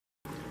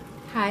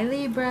Hi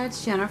Libra,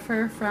 it's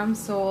Jennifer from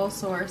Soul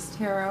Source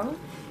Tarot,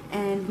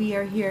 and we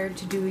are here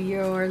to do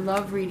your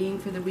love reading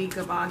for the week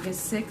of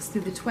August 6th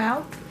through the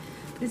 12th.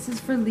 This is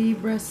for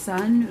Libra,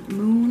 Sun,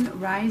 Moon,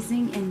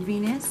 Rising, and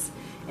Venus,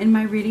 and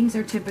my readings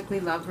are typically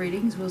love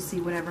readings. We'll see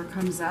whatever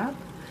comes up.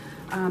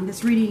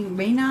 This reading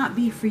may not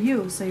be for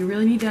you, so you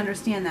really need to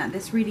understand that.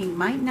 This reading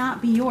might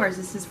not be yours.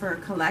 This is for a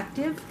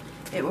collective.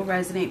 It will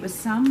resonate with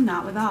some,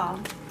 not with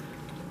all.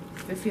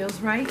 If it feels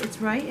right, it's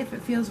right. If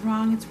it feels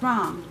wrong, it's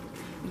wrong.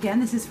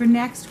 Again, this is for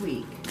next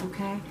week,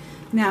 okay?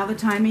 Now, the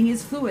timing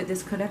is fluid.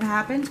 This could have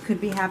happened,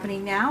 could be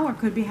happening now, or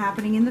could be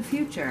happening in the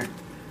future.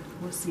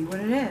 We'll see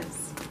what it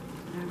is.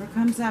 Whatever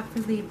comes up for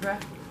Libra.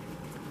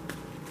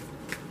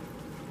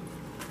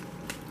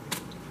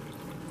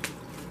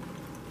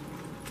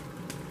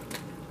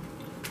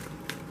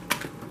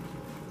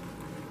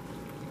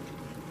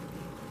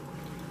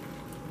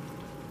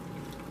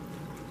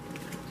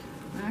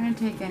 I'm not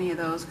going to take any of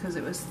those because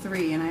it was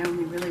 3 and I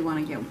only really want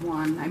to get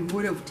 1. I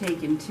would have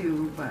taken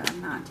 2, but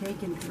I'm not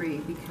taking 3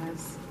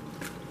 because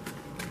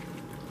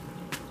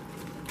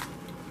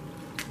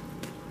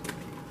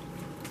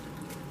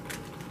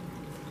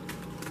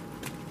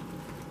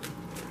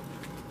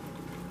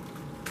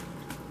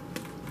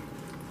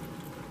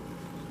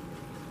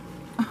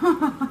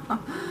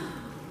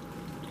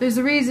there's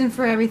a reason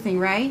for everything,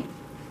 right?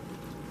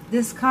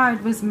 This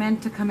card was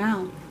meant to come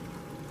out.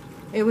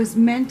 It was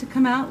meant to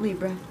come out,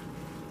 Libra.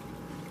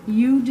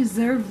 You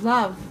deserve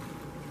love.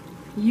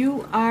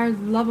 You are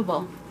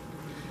lovable.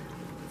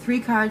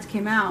 3 cards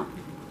came out.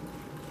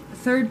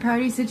 Third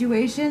party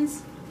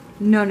situations?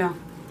 No, no.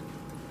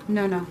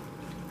 No, no.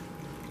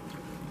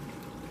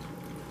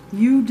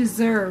 You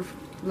deserve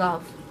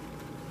love.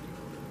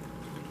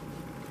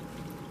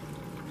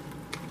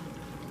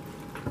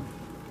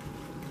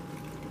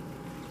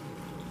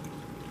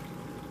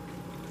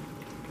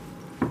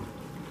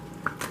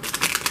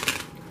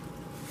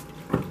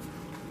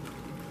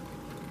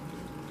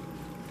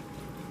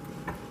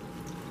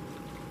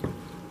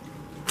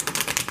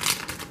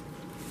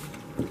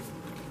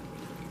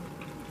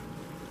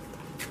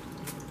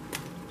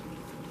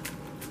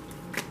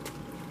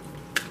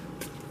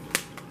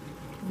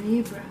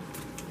 Libra.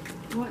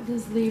 What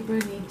does Libra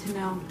need to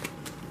know?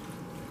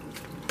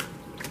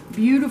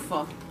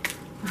 Beautiful.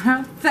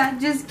 That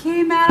just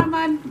came out of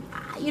my,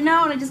 and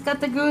I just got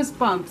the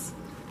goosebumps.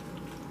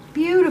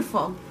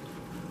 Beautiful.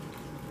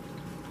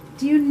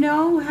 Do you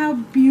know how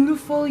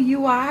beautiful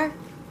you are?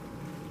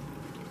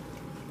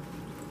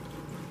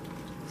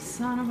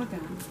 Son of a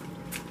gun.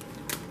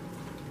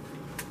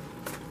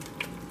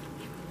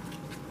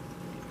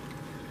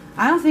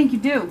 I don't think you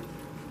do.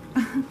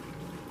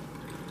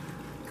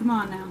 Come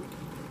on now.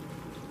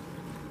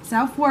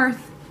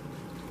 Self-worth.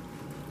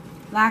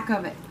 Lack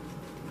of it.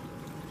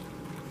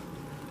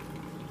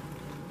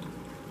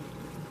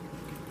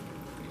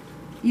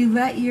 You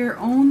let your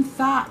own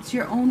thoughts,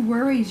 your own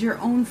worries, your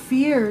own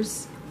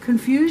fears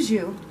confuse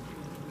you.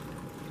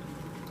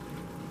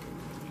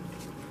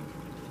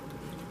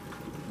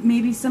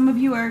 Maybe some of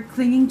you are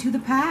clinging to the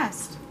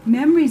past.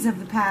 Memories of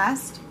the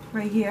past,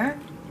 right here.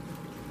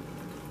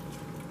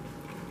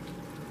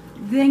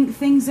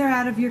 Things are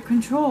out of your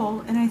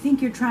control, and I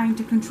think you're trying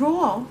to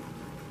control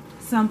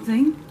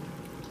something.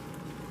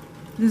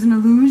 There's an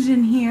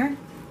illusion here,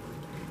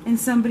 and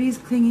somebody's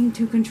clinging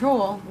to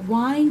control,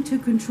 wanting to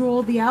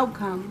control the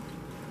outcome.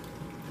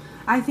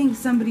 I think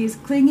somebody is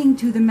clinging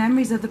to the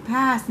memories of the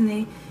past,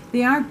 and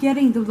they aren't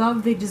getting the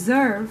love they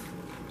deserve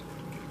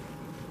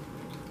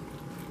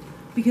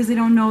because they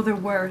don't know their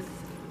worth.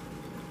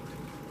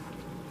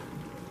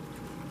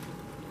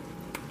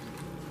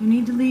 You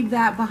need to leave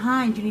that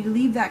behind. You need to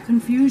leave that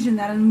confusion,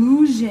 that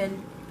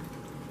illusion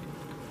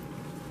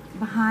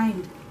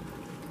behind.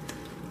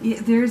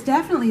 There's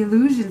definitely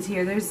illusions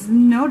here. There's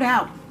no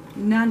doubt.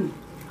 None.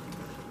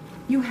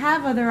 You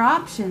have other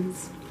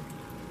options.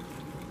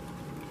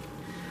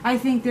 I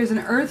think there's an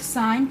earth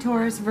sign,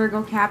 Taurus,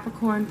 Virgo,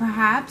 Capricorn,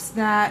 perhaps,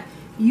 that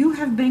you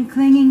have been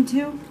clinging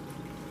to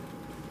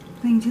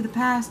the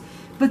past.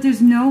 But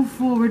there's no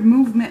forward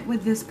movement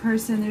with this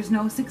person. There's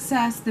no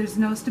success. There's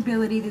no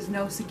stability. There's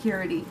no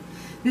security.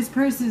 This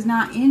person is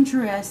not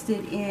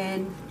interested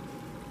in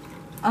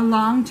a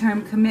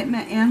long-term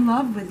commitment and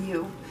love with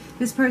you.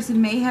 This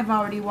person may have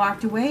already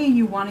walked away and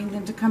you wanting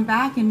them to come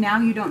back, and now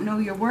you don't know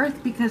your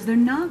worth because they're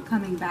not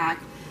coming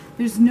back.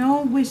 There's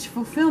no wish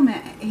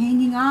fulfillment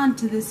hanging on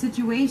to this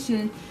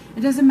situation.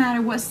 It doesn't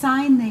matter what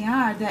sign they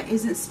are that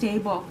isn't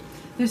stable.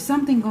 There's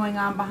something going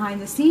on behind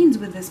the scenes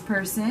with this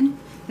person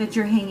that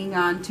you're hanging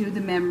on to,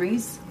 the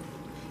memories.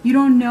 You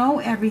don't know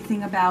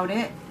everything about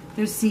it.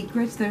 There's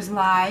secrets, there's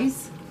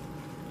lies.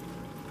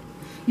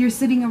 You're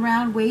sitting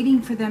around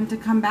waiting for them to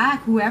come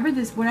back,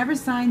 whatever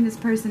sign this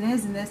person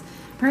is, and this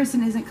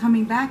person isn't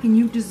coming back, and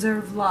you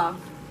deserve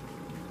love.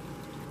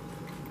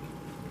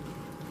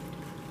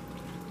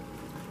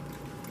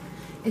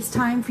 It's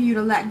time for you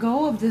to let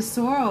go of this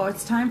sorrow.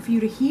 It's time for you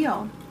to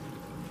heal.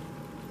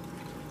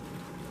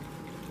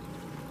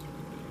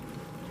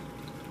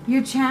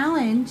 Your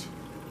challenge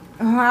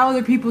how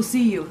other people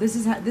see you. This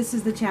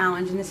is the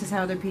challenge, and this is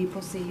how other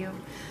people see you.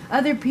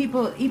 Other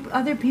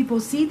people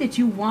see that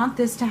you want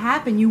this to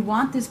happen. You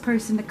want this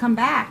person to come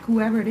back,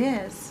 whoever it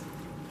is.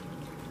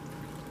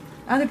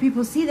 Other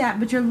people see that,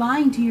 but you're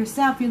lying to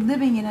yourself. You're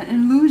living in an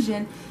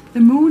illusion. The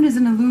moon is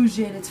an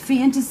illusion. It's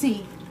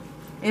fantasy.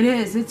 It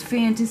is. It's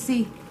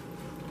fantasy.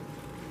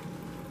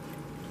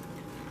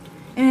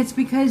 And it's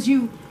because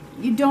you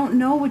don't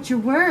know what you're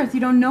worth. You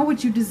don't know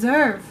what you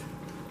deserve.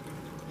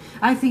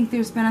 I think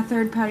there's been a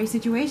third-party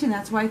situation.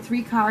 That's why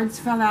 3 cards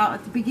fell out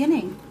at the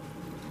beginning.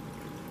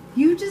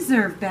 You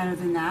deserve better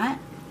than that.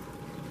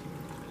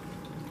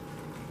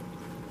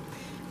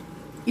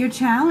 Your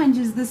challenge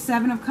is the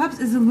 7 of Cups,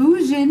 is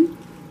illusion,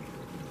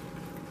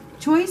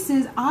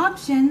 choices,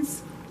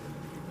 options.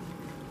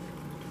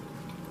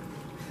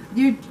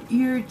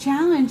 Your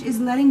challenge is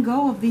letting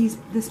go of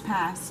this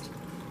past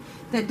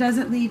that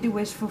doesn't lead to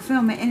wish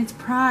fulfillment, and it's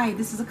pride.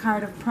 This is a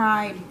card of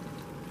pride.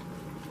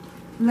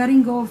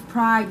 Letting go of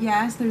pride.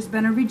 Yes, there's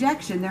been a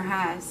rejection. There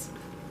has.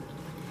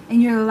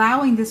 And you're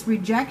allowing this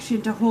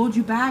rejection to hold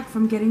you back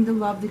from getting the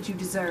love that you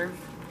deserve.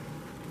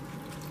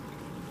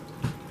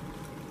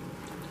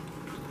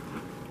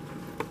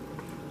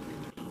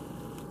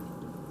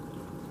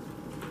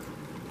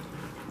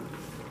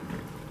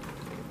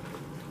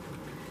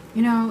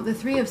 You know, the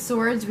 3 of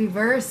Swords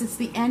reverse, it's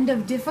the end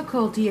of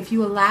difficulty if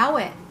you allow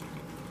it.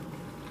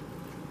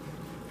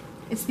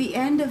 It's the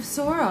end of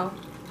sorrow.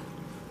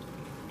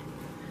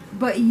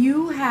 But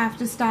you have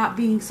to stop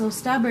being so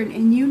stubborn,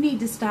 and you need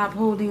to stop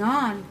holding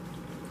on.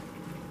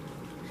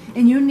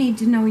 And you need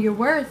to know your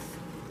worth.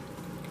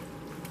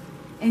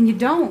 And you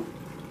don't.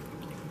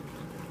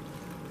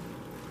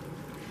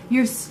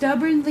 You're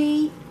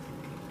stubbornly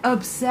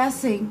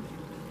obsessing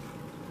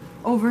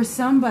over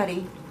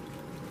somebody.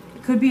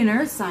 It could be an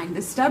earth sign.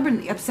 That's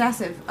stubbornly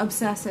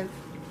obsessive.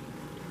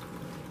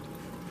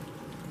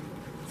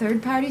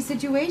 Third party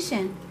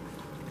situation.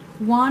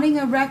 Wanting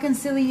a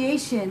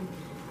reconciliation.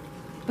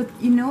 But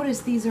you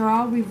notice these are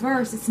all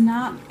reversed. It's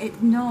not,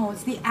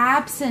 it's the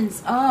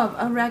absence of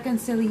a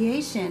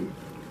reconciliation.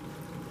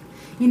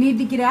 You need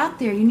to get out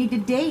there. You need to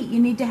date. You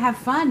need to have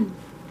fun.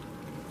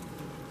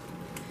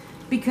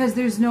 Because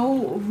there's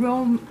no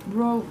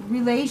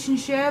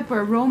relationship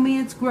or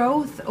romance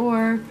growth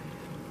or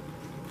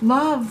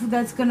love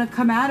that's going to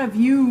come out of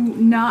you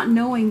not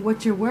knowing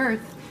what you're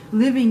worth.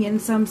 Living in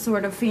some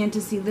sort of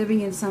fantasy.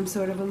 Living in some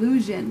sort of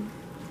illusion.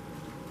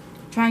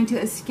 Trying to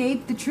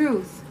escape the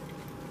truth.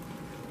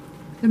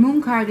 The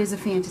Moon card is a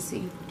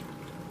fantasy.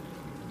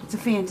 It's a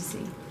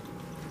fantasy.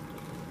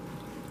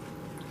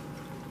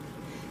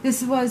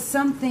 This was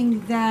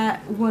something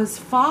that was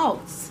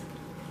false.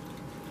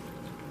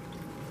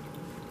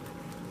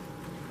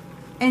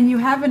 And you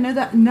have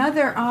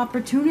another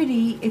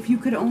opportunity if you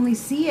could only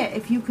see it,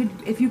 if you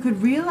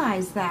could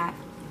realize that.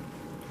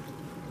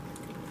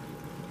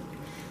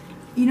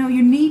 You know,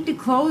 you need to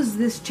close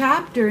this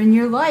chapter in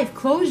your life.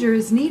 Closure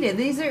is needed.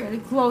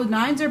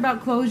 Nines are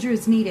about closure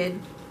is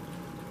needed.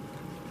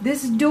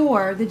 This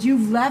door that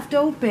you've left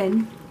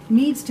open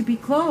needs to be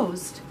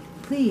closed,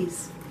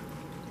 please,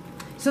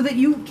 so that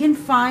you can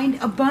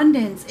find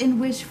abundance in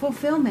wish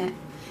fulfillment.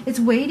 It's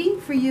waiting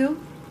for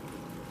you.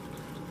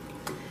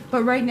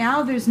 But right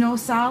now, there's no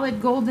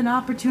solid golden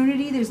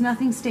opportunity. There's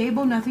nothing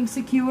stable, nothing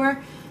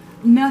secure,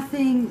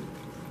 nothing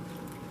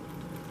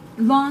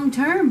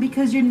long-term,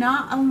 because you're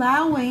not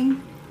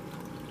allowing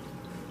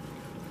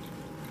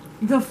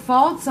the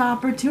false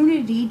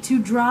opportunity to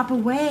drop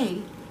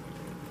away.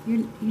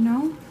 You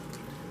know,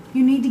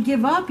 you need to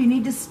give up. You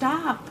need to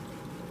stop.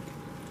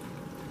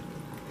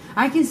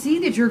 I can see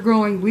that you're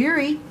growing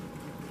weary.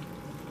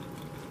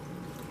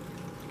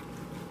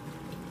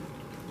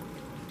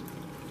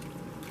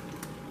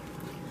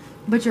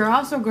 But you're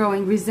also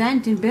growing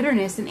resent and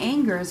bitterness and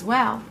anger as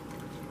well.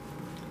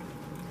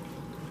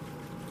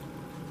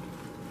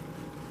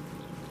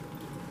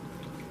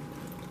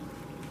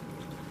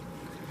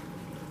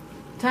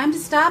 Time to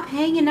stop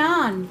hanging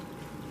on.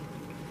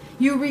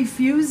 You're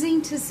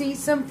refusing to see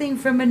something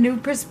from a new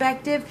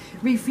perspective,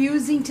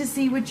 refusing to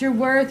see what you're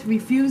worth,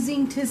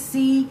 refusing to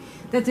see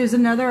that there's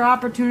another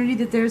opportunity,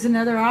 that there's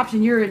another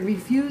option. You're in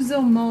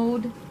refusal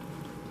mode.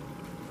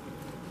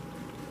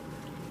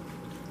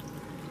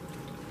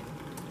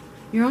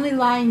 You're only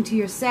lying to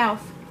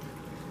yourself.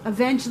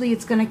 Eventually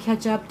it's going to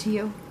catch up to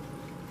you.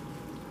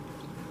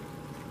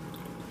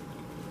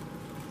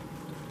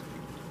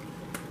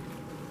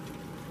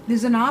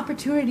 There's an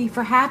opportunity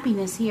for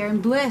happiness here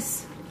and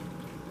bliss.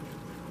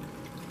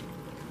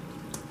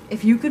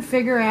 If you could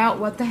figure out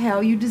what the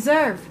hell you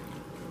deserve.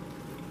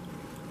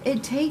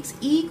 It takes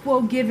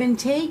equal give and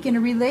take in a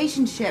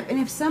relationship. And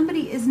if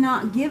somebody is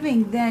not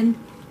giving, then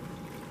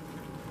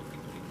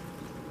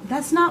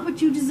that's not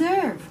what you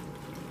deserve.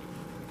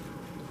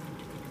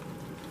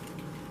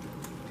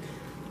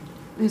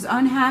 There's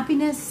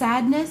unhappiness,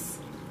 sadness,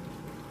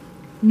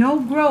 no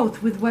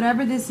growth with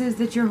whatever this is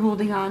that you're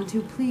holding on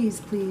to.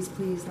 Please, please,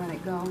 please let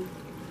it go.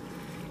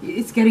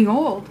 It's getting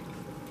old.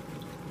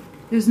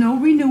 There's no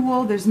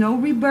renewal. There's no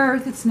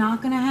rebirth. It's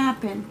not going to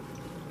happen.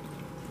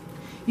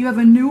 You have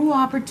a new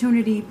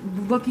opportunity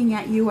looking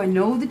at you. I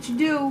know that you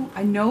do.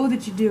 I know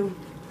that you do.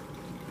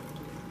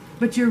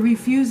 But you're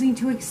refusing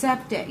to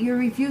accept it. You're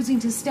refusing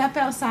to step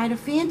outside of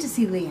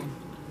fantasy land.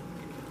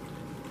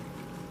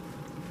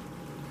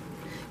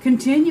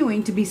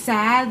 Continuing to be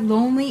sad,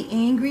 lonely,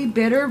 angry,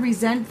 bitter,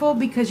 resentful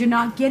because you're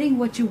not getting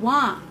what you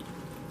want.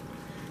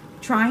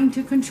 Trying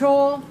to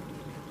control,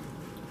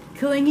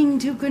 clinging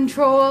to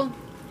control,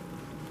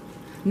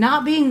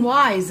 not being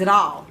wise at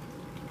all.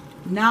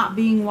 Not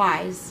being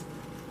wise.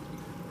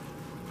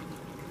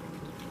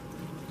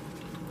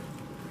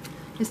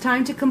 It's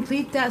time to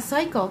complete that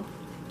cycle.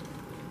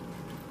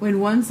 When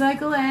one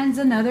cycle ends,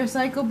 another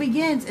cycle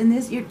begins. And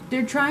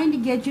they're trying to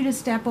get you to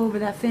step over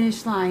that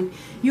finish line.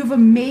 You have a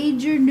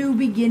major new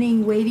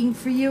beginning waiting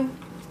for you.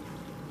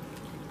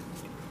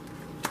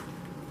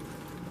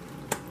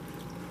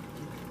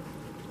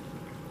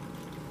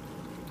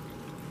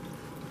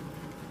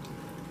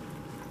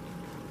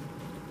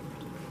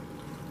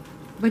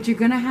 But you're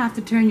going to have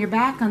to turn your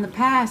back on the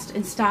past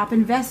and stop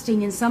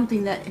investing in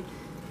something that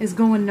is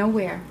going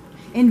nowhere.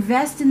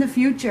 Invest in the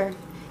future.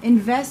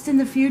 Invest in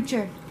the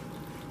future.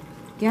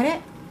 Get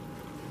it?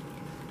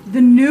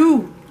 The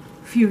new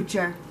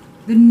future.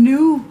 The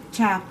new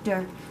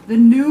chapter. The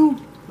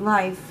new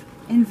life.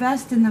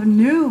 Invest in the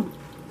new.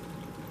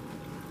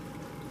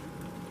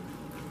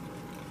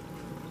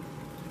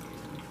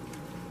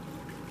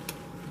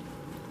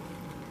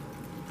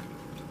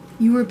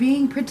 You are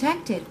being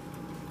protected.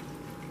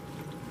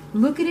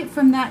 Look at it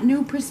from that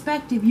new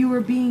perspective. You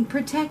are being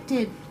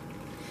protected.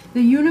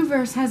 The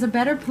universe has a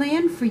better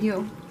plan for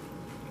you.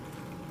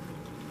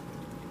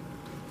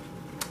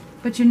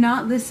 But you're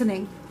not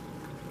listening.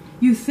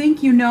 You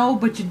think you know,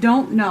 but you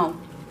don't know.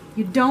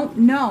 You don't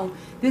know.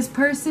 This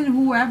person,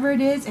 whoever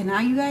it is, and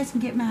now you guys can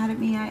get mad at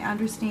me, I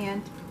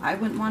understand. I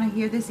wouldn't want to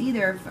hear this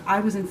either if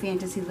I was in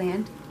fantasy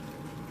land.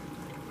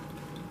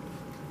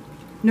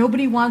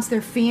 Nobody wants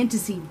their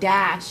fantasy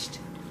dashed.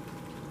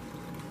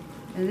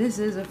 And this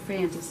is a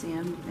fantasy.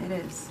 It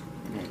is.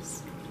 It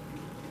is.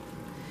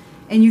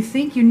 And you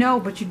think you know,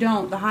 but you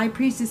don't. The high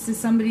priestess is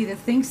somebody that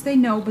thinks they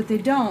know, but they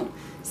don't.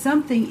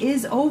 Something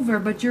is over,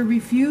 but you're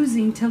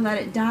refusing to let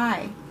it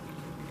die.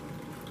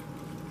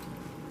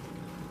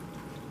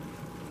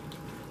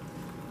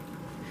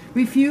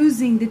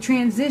 Refusing the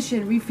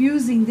transition,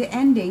 refusing the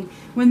ending.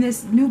 When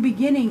this new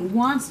beginning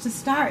wants to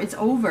start, it's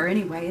over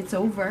anyway. It's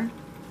over.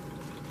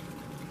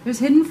 There's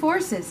hidden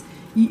forces.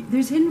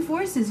 There's hidden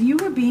forces. You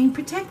are being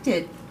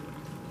protected.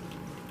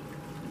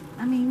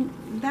 I mean,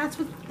 that's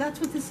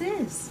what this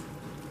is.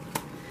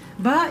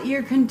 But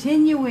you're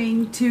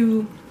continuing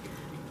to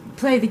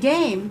play the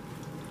game.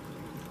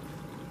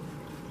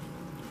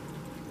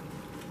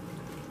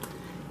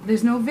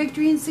 There's no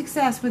victory and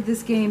success with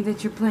this game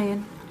that you're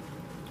playing.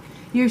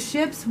 Your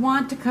ships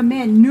want to come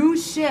in. New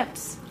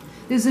ships.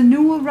 There's a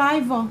new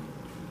arrival.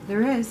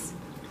 There is.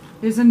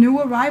 There's a new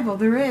arrival.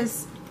 There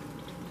is.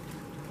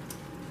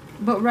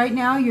 But right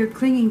now you're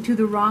clinging to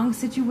the wrong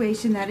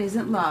situation that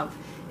isn't love.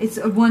 It's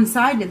a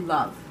one-sided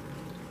love.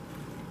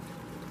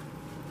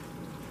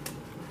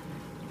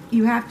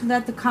 You have to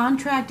let the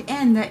contract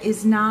end that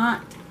is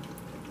not...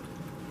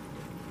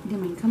 I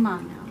mean, come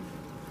on now.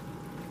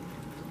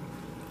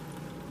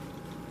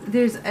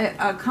 There's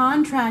a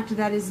contract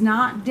that is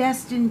not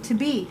destined to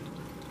be.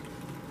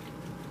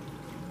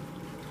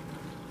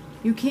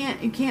 You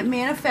can't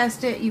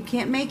manifest it. You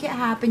can't make it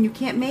happen. You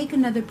can't make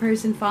another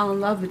person fall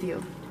in love with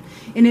you.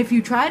 And if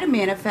you try to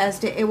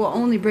manifest it, it will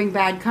only bring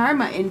bad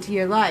karma into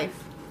your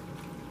life.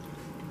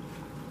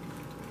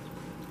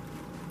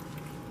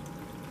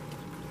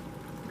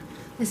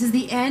 This is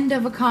the end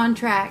of a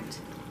contract.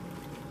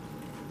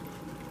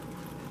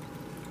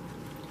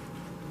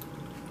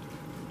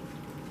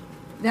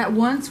 That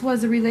once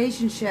was a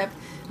relationship.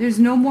 There's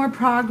no more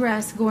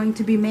progress going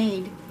to be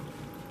made.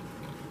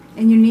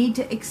 And you need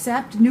to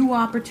accept new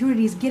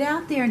opportunities. Get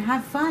out there and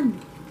have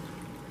fun.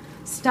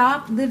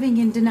 Stop living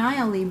in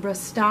denial, Libra.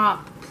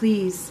 Stop,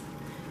 please.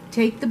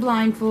 Take the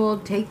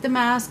blindfold. Take the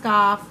mask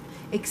off.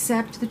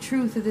 Accept the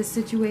truth of this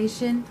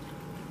situation.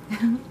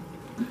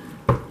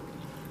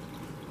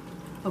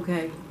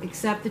 Okay,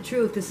 accept the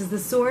truth. This is the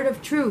sword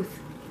of truth.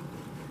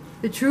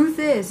 The truth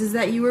is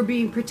that you were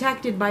being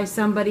protected by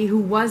somebody who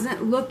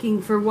wasn't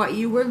looking for what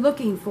you were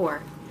looking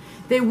for.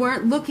 They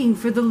weren't looking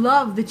for the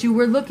love that you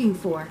were looking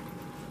for.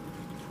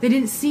 They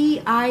didn't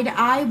see eye to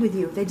eye with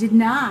you. They did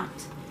not.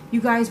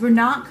 You guys were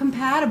not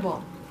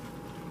compatible.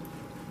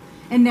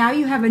 And now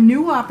you have a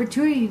new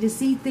opportunity to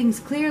see things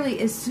clearly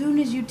as soon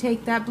as you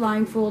take that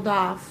blindfold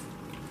off.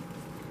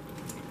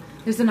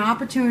 There's an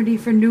opportunity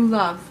for new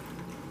love.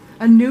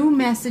 A new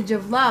message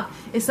of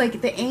love. It's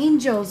like the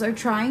angels are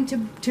trying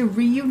to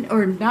reunite,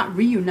 or not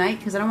reunite,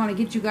 because I don't want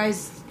to get you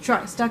guys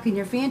stuck in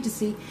your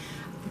fantasy,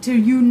 to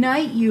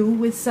unite you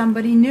with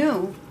somebody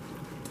new.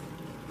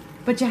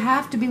 But you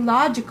have to be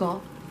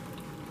logical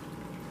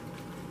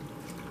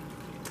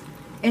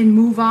and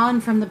move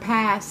on from the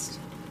past.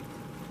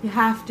 You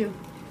have to.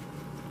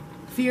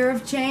 Fear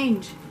of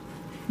change.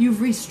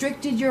 You've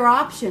restricted your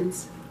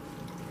options.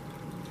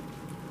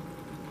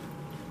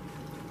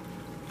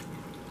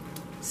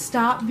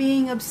 Stop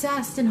being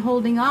obsessed and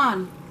holding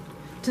on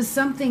to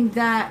something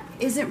that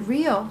isn't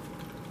real.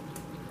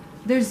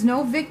 There's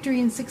no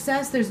victory and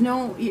success. There's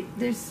no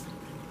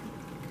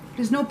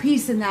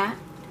peace in that.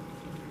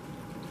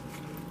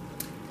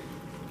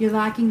 You're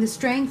lacking the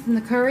strength and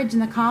the courage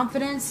and the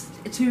confidence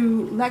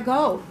to let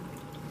go.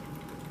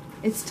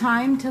 It's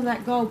time to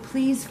let go.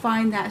 Please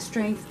find that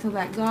strength to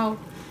let go.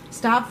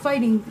 Stop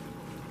fighting.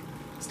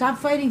 Stop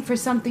fighting for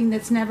something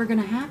that's never going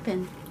to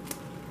happen.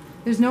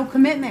 There's no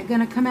commitment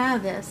going to come out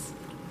of this.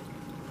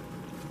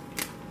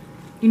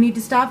 You need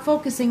to stop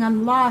focusing on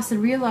the loss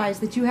and realize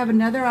that you have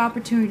another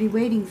opportunity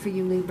waiting for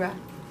you, Libra.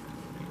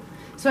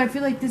 So I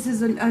feel like this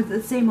is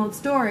the same old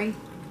story.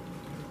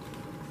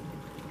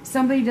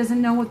 Somebody doesn't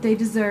know what they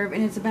deserve,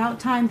 and it's about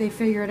time they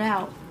figure it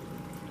out.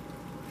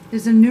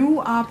 There's a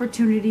new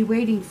opportunity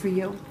waiting for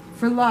you,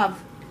 for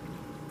love.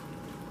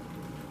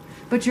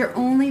 But you're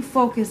only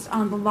focused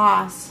on the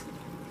loss.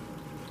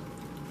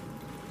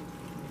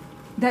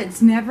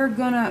 That's never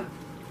gonna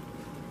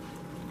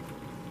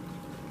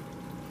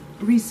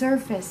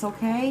resurface,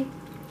 okay?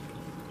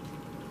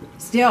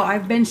 Still,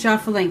 I've been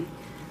shuffling.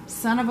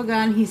 Son of a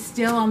gun, he's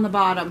still on the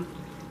bottom.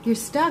 You're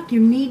stuck.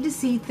 You need to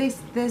see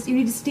this. You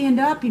need to stand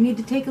up. You need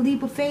to take a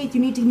leap of faith.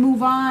 You need to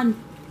move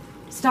on.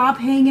 Stop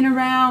hanging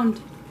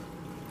around.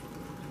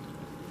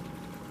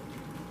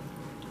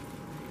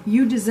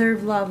 You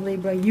deserve love,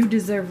 Libra. You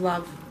deserve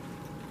love.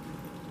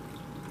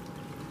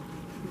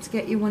 Let's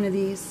get you one of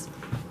these.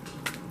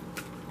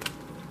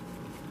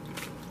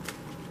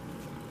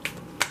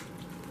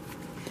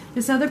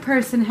 This other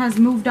person has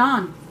moved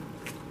on.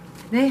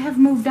 They have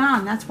moved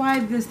on. That's why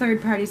this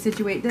third party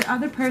situation. The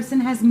other person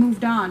has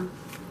moved on.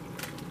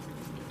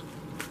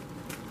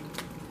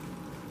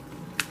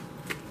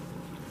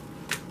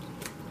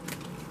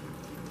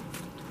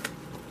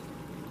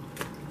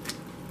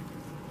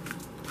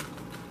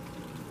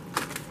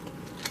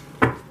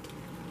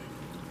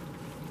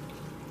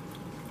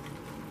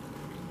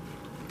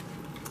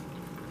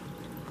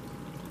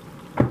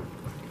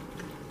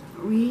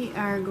 We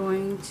are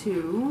going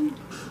to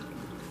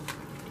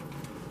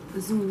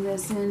zoom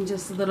this in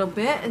just a little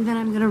bit, and then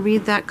I'm going to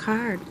read that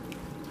card.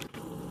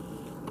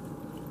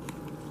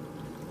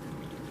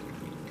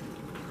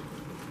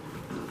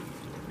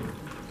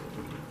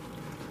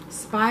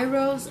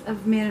 Spirals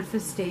of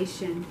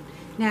manifestation.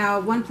 Now,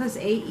 1 +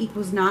 8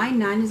 = 9.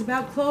 9 is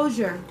about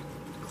closure.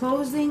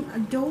 Closing a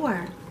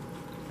door.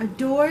 A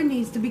door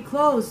needs to be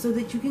closed so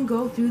that you can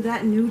go through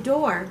that new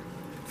door.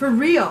 For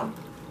real.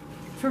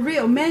 For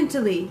real.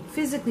 Mentally,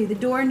 physically, the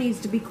door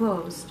needs to be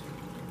closed.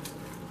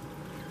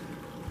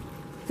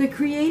 The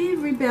created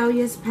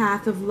rebellious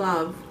path of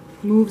love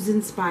moves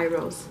in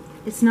spirals.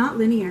 It's not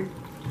linear.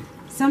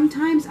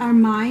 Sometimes our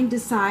mind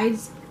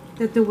decides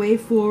that the way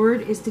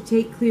forward is to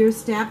take clear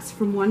steps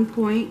from one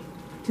point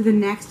to the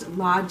next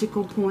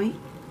logical point.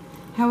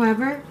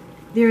 However,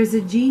 there is a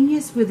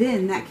genius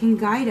within that can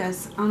guide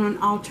us on an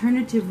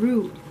alternative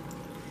route.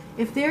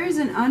 If there is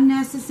an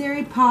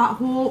unnecessary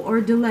pothole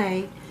or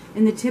delay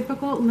in the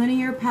typical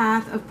linear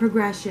path of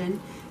progression,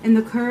 and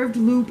the curved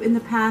loop in the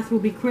path will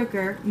be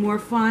quicker, more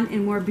fun,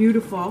 and more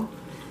beautiful,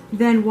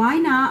 then why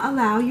not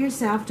allow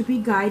yourself to be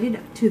guided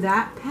to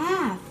that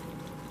path?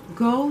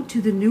 Go to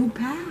the new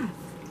path.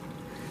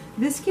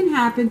 This can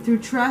happen through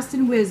trust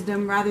and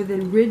wisdom rather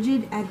than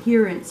rigid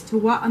adherence to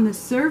what on the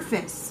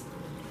surface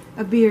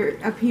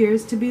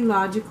appears to be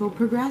logical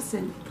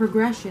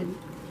progression.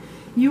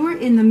 You are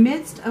in the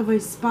midst of a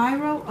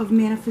spiral of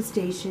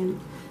manifestation.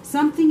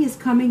 Something is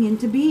coming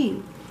into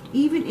being,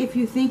 even if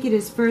you think it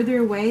is further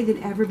away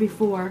than ever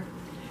before.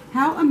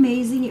 How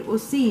amazing it will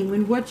seem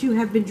when what you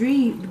have been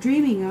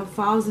dreaming of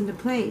falls into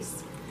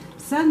place.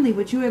 Suddenly,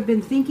 what you have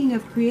been thinking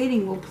of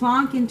creating will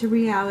plonk into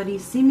reality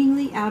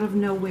seemingly out of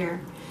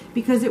nowhere,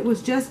 because it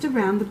was just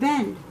around the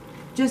bend,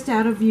 just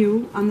out of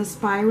view on the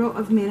spiral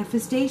of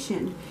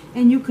manifestation,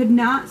 and you could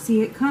not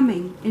see it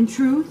coming. In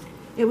truth,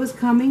 it was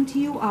coming to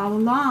you all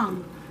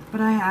along.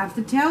 But I have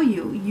to tell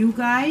you, you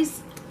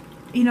guys,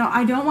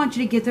 I don't want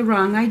you to get the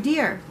wrong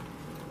idea.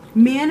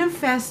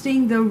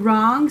 Manifesting the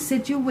wrong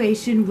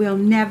situation will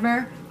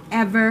never,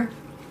 ever,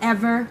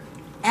 ever,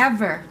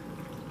 ever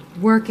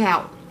work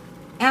out.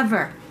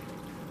 Ever.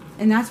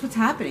 And that's what's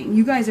happening.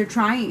 You guys are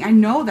trying. I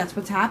know that's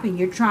what's happening.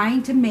 You're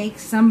trying to make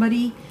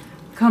somebody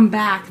come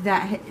back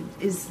that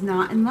is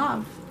not in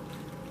love.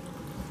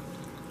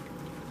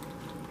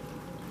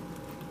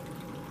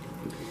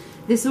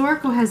 This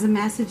oracle has a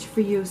message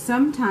for you.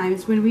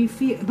 Sometimes when we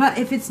feel, but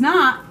if it's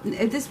not,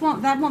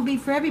 that won't be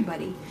for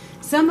everybody.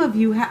 Some of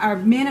you are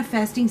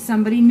manifesting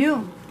somebody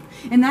new,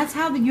 and that's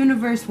how the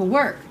universe will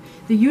work.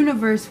 The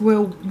universe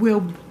will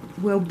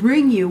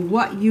bring you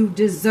what you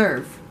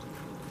deserve.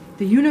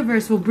 The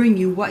universe will bring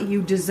you what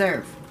you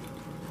deserve,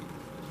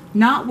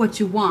 not what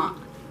you want.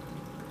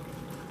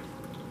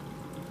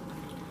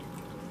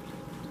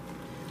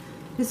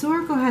 This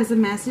oracle has a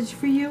message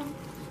for you.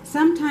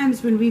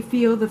 Sometimes when we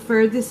feel the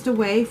furthest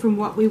away from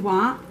what we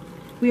want,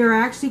 we are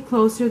actually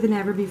closer than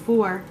ever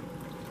before.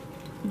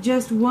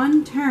 Just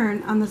one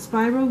turn on the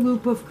spiral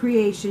loop of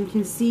creation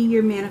can see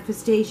your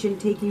manifestation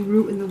taking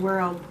root in the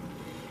world.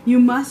 You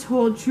must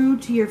hold true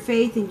to your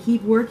faith and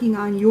keep working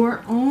on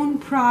your own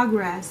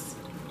progress.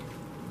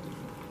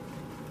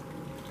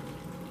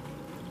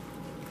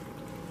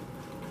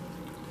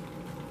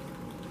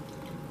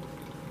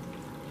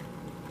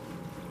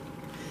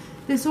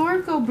 This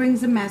oracle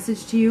brings a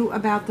message to you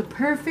about the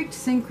perfect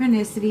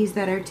synchronicities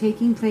that are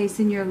taking place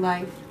in your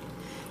life.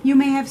 You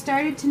may have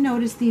started to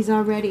notice these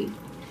already.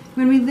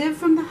 When we live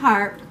from the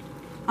heart,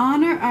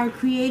 honor our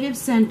creative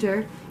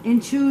center,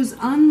 and choose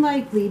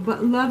unlikely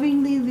but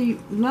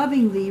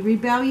lovingly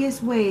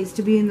rebellious ways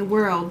to be in the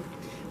world,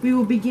 we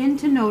will begin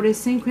to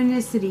notice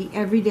synchronicity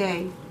every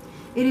day.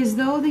 It is as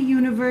though the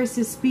universe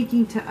is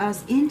speaking to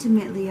us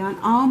intimately on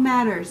all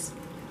matters,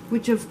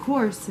 which of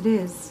course it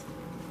is.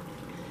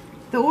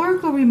 The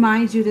oracle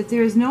reminds you that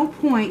there is no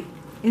point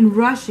in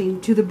rushing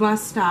to the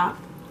bus stop.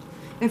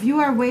 If you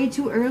are way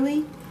too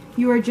early,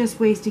 you are just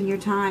wasting your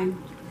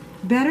time.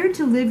 Better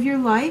to live your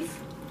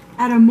life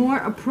at a more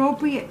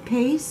appropriate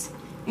pace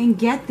and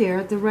get there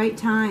at the right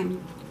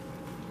time.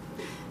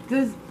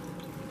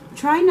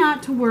 Try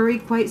not to worry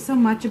quite so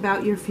much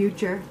about your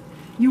future.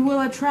 You will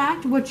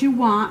attract what you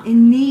want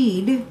and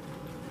need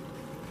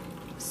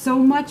so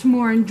much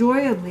more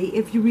enjoyably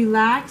if you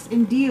relax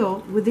and deal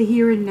with the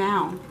here and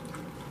now.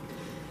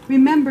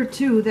 Remember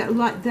too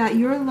that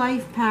your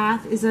life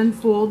path is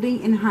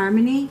unfolding in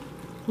harmony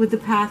with the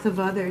path of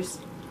others.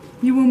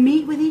 You will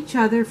meet with each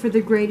other for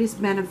the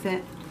greatest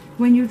benefit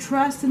when you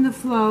trust in the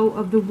flow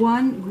of the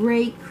one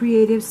great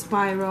creative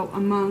spiral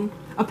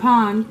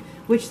upon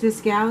which this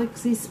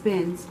galaxy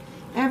spins.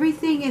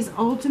 Everything is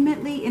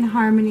ultimately in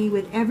harmony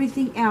with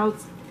everything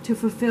else to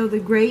fulfill the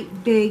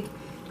great big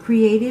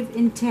creative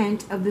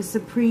intent of the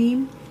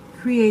supreme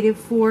creative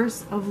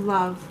force of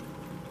love.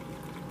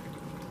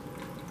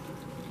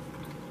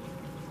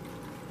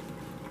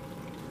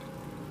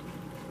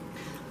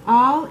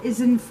 All is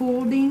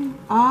unfolding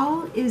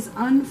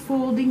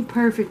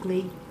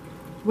perfectly,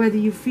 whether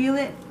you feel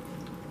it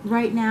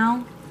right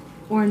now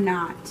or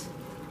not.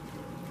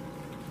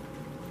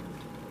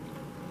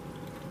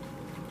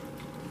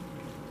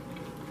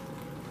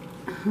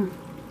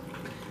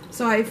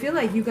 So I feel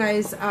like you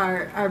guys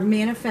are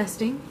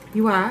manifesting.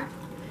 You are.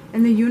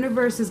 And the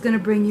universe is going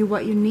to bring you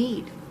what you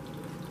need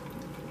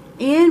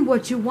and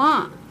what you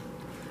want.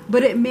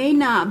 But it may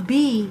not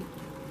be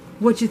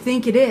what you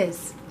think it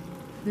is.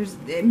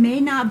 It may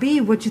not be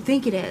what you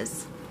think it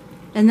is.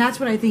 And that's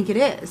what I think it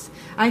is.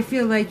 I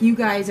feel like you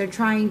guys are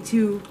trying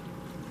to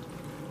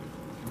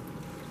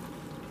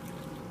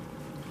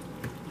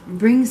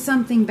bring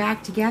something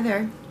back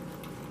together.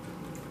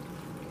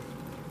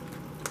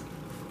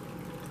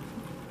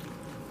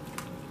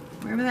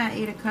 Wherever that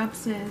Eight of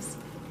Cups is,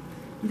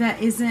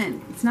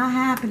 it's not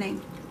happening.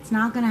 It's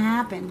not going to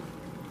happen.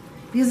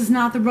 Because it's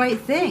not the right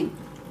thing.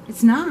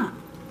 It's not.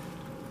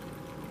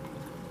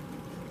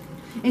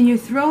 And you're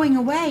throwing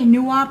away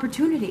new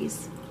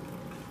opportunities.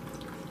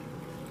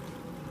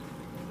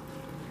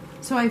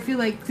 So I feel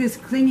like this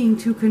clinging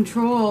to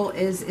control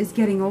is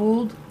getting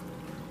old.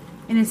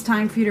 And it's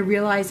time for you to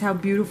realize how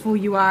beautiful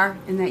you are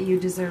and that you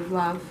deserve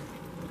love.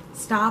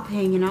 Stop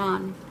hanging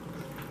on.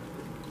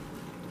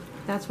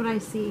 That's what I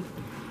see.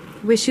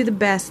 Wish you the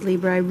best,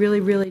 Libra. I really,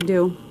 really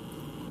do.